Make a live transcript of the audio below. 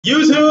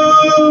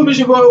YouTube, it's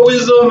your boy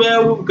Wisdom,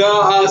 man. We've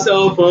got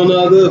ourselves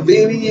another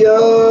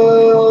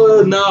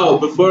video. Now,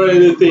 before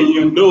anything,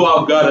 you know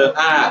I've got to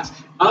ask,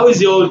 how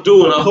is y'all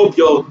doing? I hope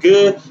y'all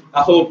good.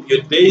 I hope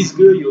your day's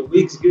good, your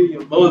week's good,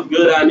 your month's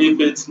good. And if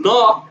it's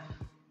not,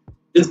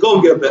 it's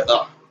going to get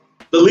better.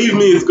 Believe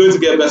me, it's going to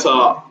get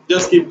better.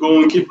 Just keep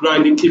going, keep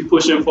grinding, keep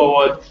pushing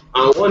forward.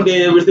 And one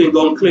day, everything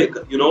going to click,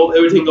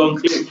 everything going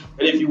to click.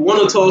 And if you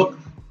want to talk,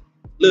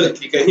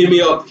 look, you can hit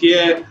me up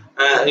here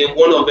in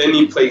one of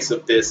any place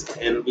of this,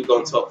 and we're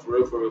gonna talk for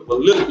real. But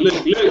look.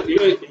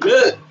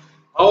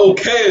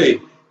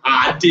 Okay,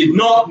 I did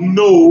not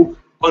know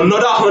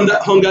another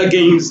Hunger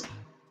Games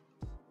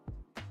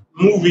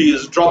movie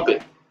is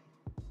dropping.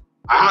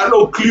 I had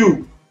no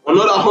clue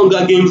another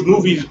Hunger Games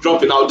movie is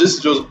dropping. Now this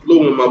is just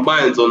blowing my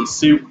mind on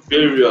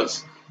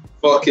various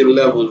fucking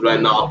levels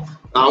right now.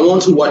 I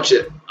want to watch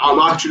it. I'm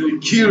actually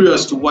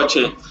curious to watch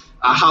it.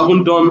 I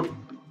haven't done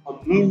a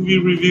movie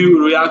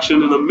review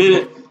reaction in a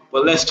minute,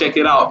 but let's check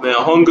it out, man.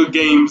 Hunger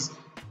Games,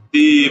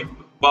 the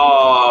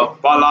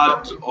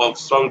Ballad of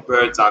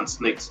Songbirds and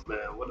Snakes,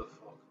 man. What the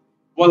fuck?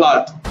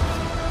 Ballad.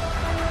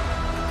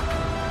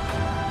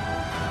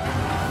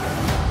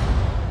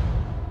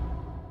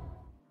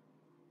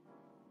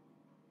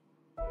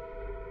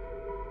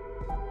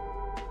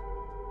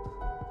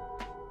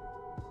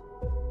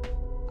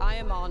 I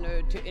am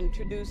honored to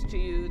introduce to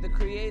you the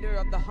creator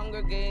of the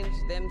Hunger Games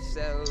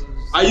themselves.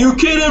 Are you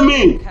kidding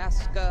me?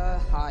 Casca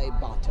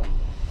Highbottom.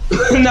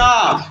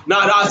 Nah,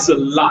 that's a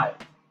lie.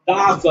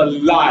 That's a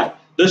lie.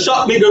 The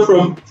shot maker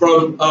from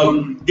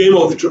Game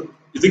of Thrones.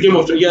 Is it Game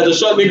of Thrones? Yeah, the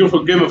shot maker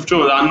from Game of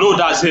Thrones. I know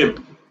that's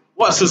him.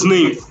 What's his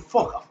name?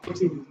 Fuck, I've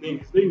forgotten his name.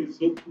 His name is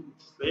so cool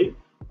to say.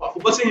 I've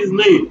forgotten his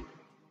name.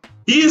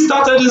 He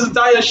started this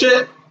entire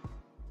shit.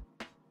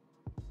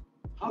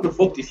 How the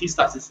fuck did he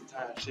start this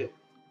entire shit?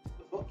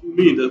 What do you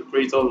mean, the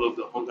creator of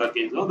the Hunger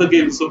Games? Hunger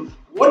Games. So,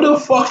 what the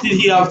fuck did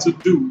he have to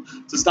do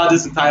to start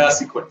this entire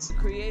sequence? The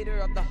creator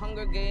of the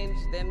Hunger Games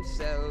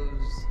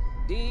themselves,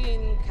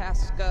 Dean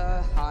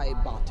Casca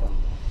Highbottom.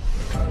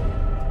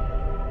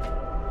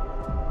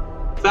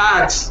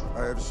 Facts.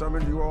 I have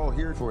summoned you all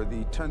here for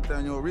the 10th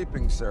annual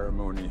reaping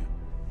ceremony,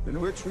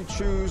 in which we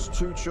choose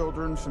 2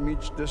 children from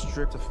each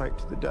district to fight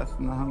to the death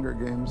in the Hunger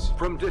Games.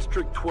 From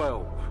District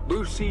 12,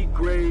 Lucy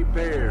Gray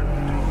Baird.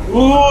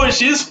 Ooh,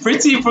 she's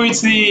pretty.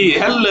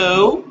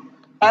 Hello.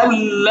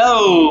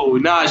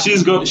 Nah, she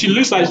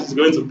looks like she's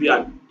going to be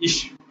an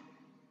issue.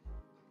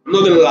 I'm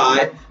not gonna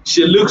lie.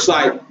 She looks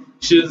like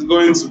she's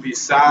going to be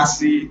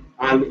sassy,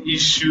 an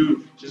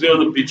issue. She's going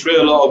to betray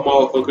a lot of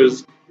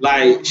motherfuckers.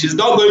 Like, she's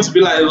not going to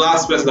be like the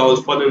last person that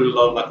was falling in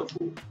love like a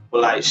fool.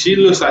 But like, she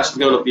looks like she's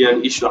going to be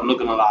an issue. I'm not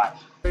gonna lie.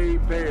 Gray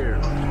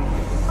Baird.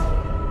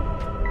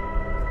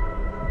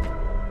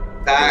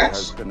 There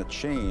has been a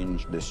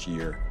change this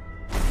year.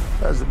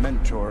 As a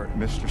mentor,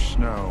 Mr.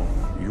 Snow,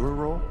 your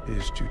role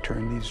is to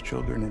turn these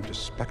children into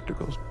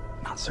spectacles,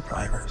 not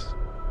survivors.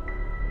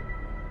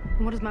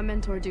 And what does my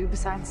mentor do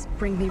besides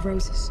bring me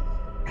roses?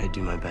 I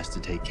do my best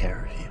to take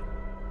care of you.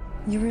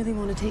 You really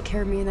want to take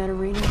care of me in that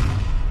arena?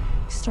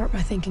 Start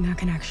by thinking I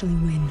can actually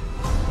win.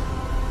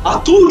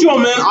 I told y'all,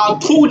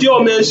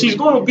 man. She's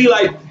going to be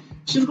like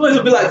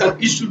an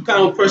issue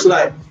kind of person,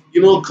 like,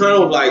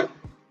 kind of like,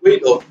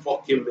 wait a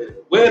fucking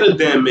minute. Wait a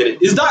damn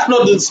minute. Is that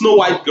not the Snow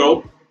White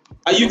girl?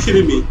 Are you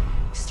kidding me?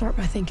 Start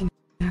by thinking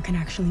I can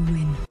actually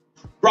win.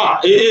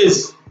 Bruh, it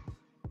is.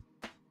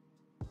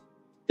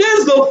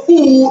 There's the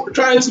fool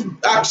trying to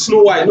act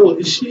Snow White. No,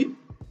 is she?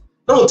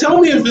 No, tell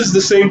me if it's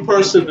the same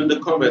person in the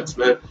comments,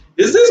 man.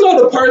 Is this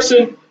not the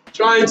person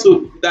trying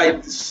to,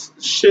 like,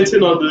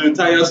 shitting on the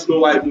entire Snow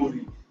White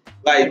movie?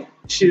 Like,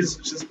 she's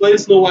playing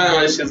Snow White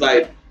and she's,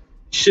 like,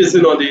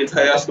 shitting on the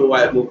entire Snow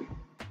White movie.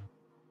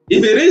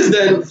 If it is,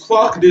 then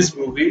fuck this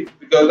movie,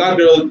 because that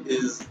girl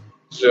is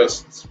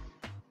just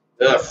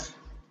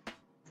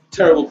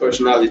terrible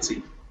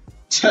personality.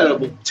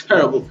 Terrible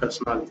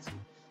personality.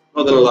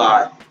 Not gonna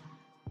lie.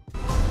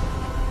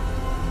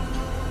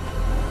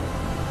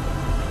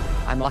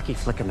 I'm Lucky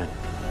Flickerman,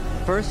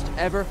 first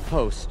ever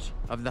host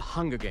of the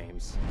Hunger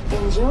Games.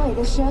 Enjoy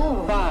the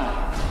show.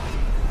 5,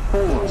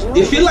 4.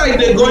 It feel like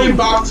they're going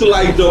back to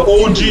like the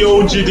OG,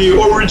 the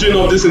origin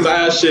of this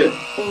entire shit.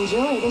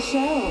 Enjoy the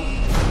show.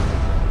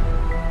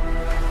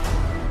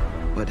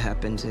 What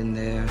happens in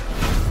there,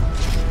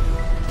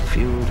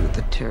 fueled with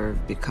the terror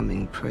of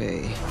becoming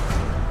prey.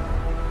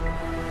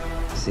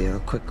 See how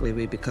quickly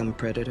we become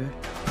predator?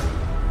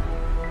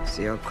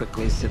 See how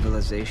quickly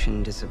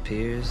civilization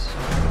disappears?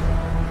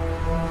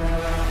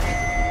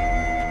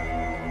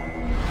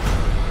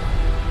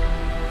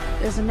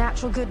 There's a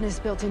natural goodness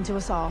built into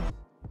us all.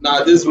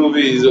 Nah, this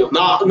movie is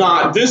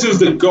this is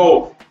the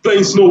girl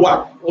playing Snow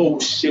White. Oh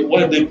shit,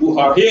 why did they put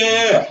her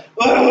here?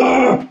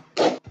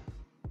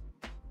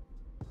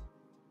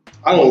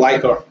 I don't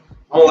like her.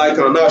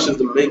 Now she's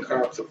the main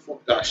character.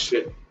 Fuck that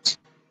shit.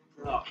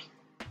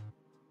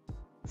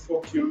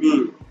 Fuck you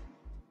mean?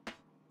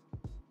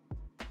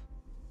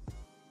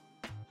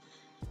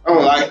 I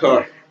don't like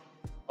her.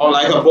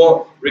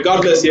 But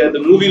regardless, yeah, the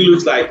movie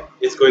looks like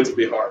it's going to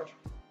be hard.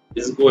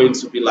 is going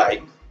to be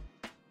like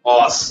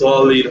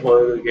solid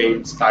Hunger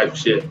Games type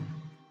shit.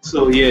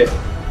 So yeah.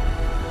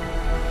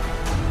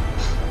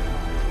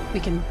 We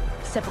can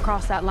step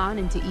across that line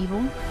into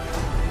evil.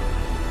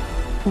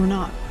 Or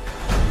not.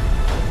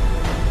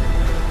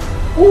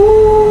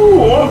 Ooh,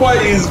 one boy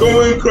is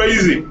going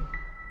crazy.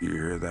 You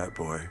hear that,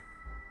 boy?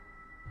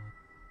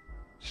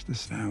 It's the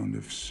sound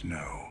of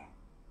snow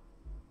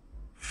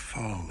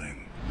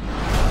falling.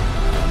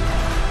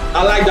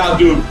 I like that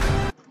dude.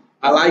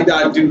 I like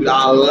that dude.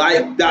 I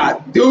like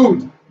that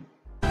dude.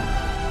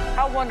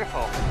 How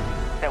wonderful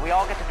that we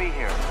all get to be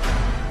here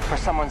for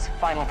someone's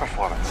final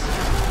performance.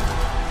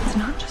 It's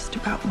not just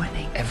about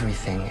winning.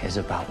 Everything is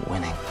about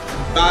winning.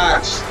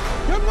 Facts.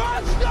 You're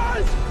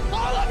monsters!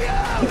 All of you!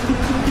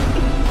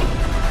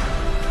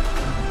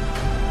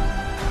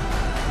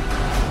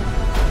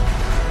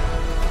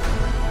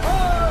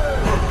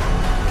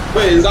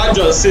 Wait, is that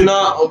John Cena?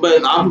 Oh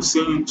man, I'm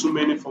seeing too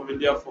many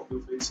familiar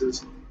fucking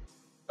faces.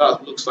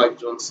 That looks like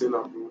John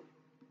Cena, bro.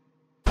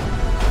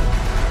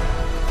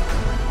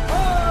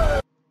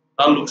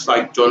 That looks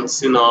like John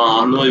Cena.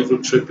 I'm not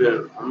even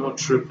tripping. I'm not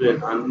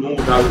tripping. I know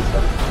that looks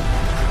like.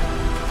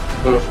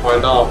 I'm gonna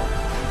find out.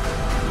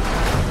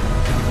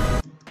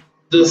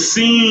 The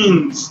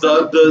scenes,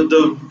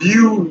 the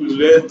views,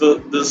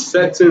 the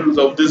settings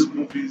of these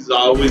movies are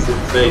always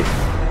insane.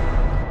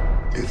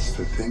 It's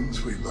the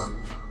things we love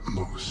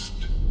most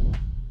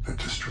that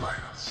destroy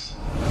us.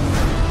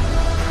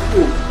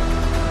 Ooh.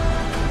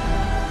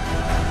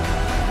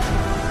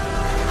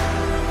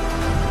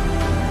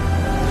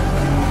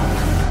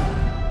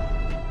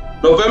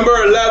 November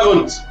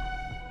 11th.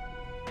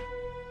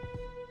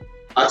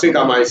 I think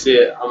I might say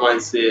it.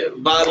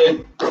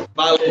 Valid.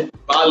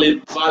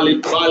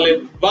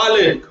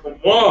 Come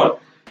on.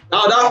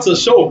 Now that's a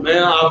show,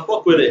 man. I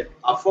fuck with it.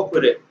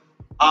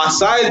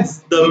 Aside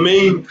the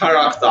main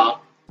character,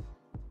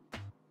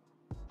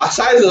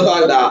 aside the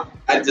fact that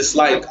I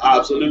dislike, I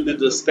absolutely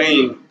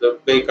disdain the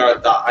main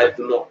character, I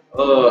do not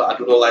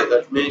like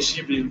that. Man,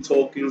 she been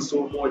talking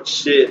so much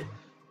shit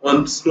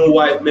on Snow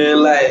White,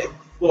 man. Like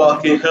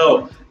fucking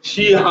hell.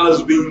 She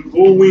has been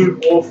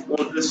going off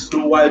on this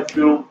Snow White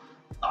film.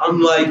 I'm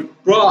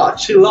like, bruh,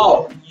 chill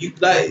out. You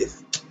like,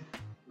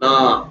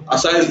 nah.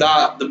 Aside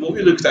that, the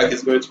movie looks like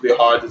it's going to be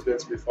hard. It's going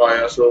to be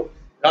fire. So,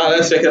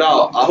 let's check it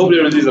out. I hope they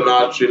release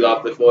another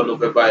trailer before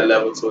November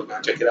 11th, so we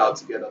can check it out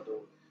together,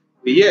 though.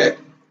 But yeah,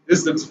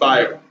 this looks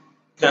fire.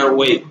 Can't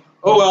wait.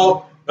 Oh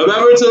well.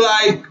 Remember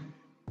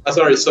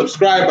to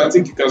subscribe. I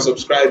think you can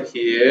subscribe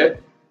here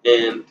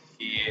and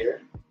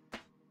here.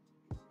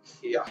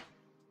 Yeah.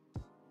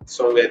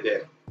 Somewhere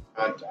there,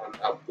 and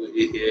I'll put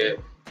it here.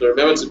 So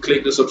remember to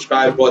click the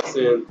subscribe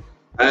button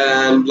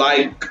and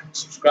like,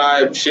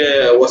 subscribe,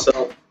 share. What's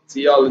up?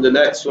 See y'all in the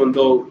next one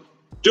though.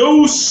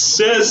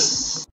 Deuces.